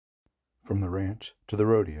From the ranch to the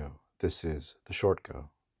rodeo, this is The Short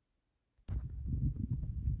Go.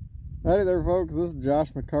 Howdy there, folks. This is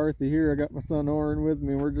Josh McCarthy here. I got my son Orrin with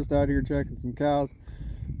me. We're just out here checking some cows.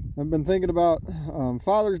 I've been thinking about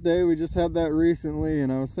Father's Day. We just had that recently,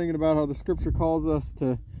 and I was thinking about how the scripture calls us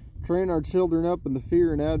to train our children up in the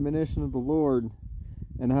fear and admonition of the Lord,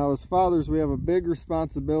 and how as fathers we have a big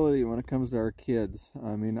responsibility when it comes to our kids.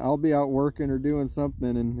 I mean, I'll be out working or doing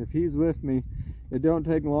something, and if he's with me, it don't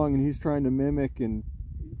take long and he's trying to mimic and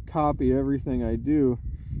copy everything I do,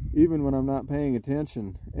 even when I'm not paying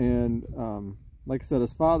attention. And like I said,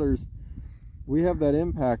 as fathers, we have that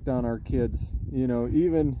impact on our kids. You know,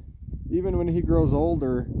 even when he grows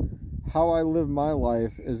older, how I live my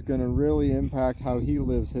life is going to really impact how he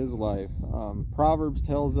lives his life. Proverbs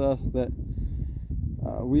tells us that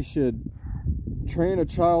we should train a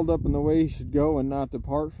child up in the way he should go and not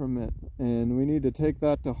depart from it. And we need to take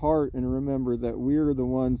that to heart and remember that we're the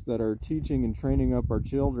ones that are teaching and training up our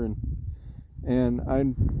children. And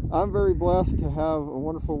I'm very blessed to have a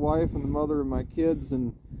wonderful wife and the mother of my kids,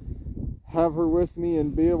 and have her with me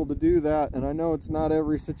and be able to do that. And I know it's not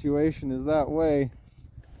every situation is that way,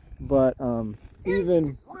 but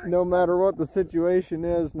even no matter what the situation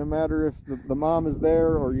is, no matter if the mom is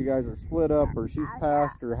there or you guys are split up or she's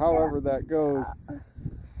passed or however that goes,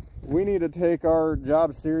 we need to take our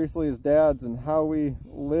job seriously as dads and how we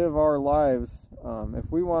live our lives. If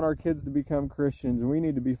we want our kids to become Christians, we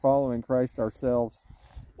need to be following Christ ourselves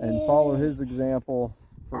and follow his example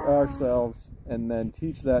for ourselves, and then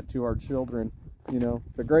teach that to our children. You know,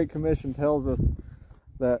 the Great Commission tells us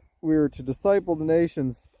that we are to disciple the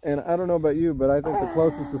nations, and I don't know about you, but I think the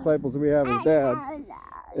closest disciples we have as dads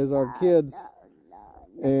is our kids,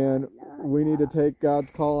 and we need to take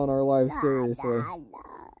God's call on our lives seriously.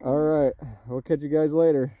 All right, we'll catch you guys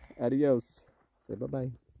later. Adios. Say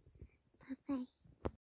bye-bye.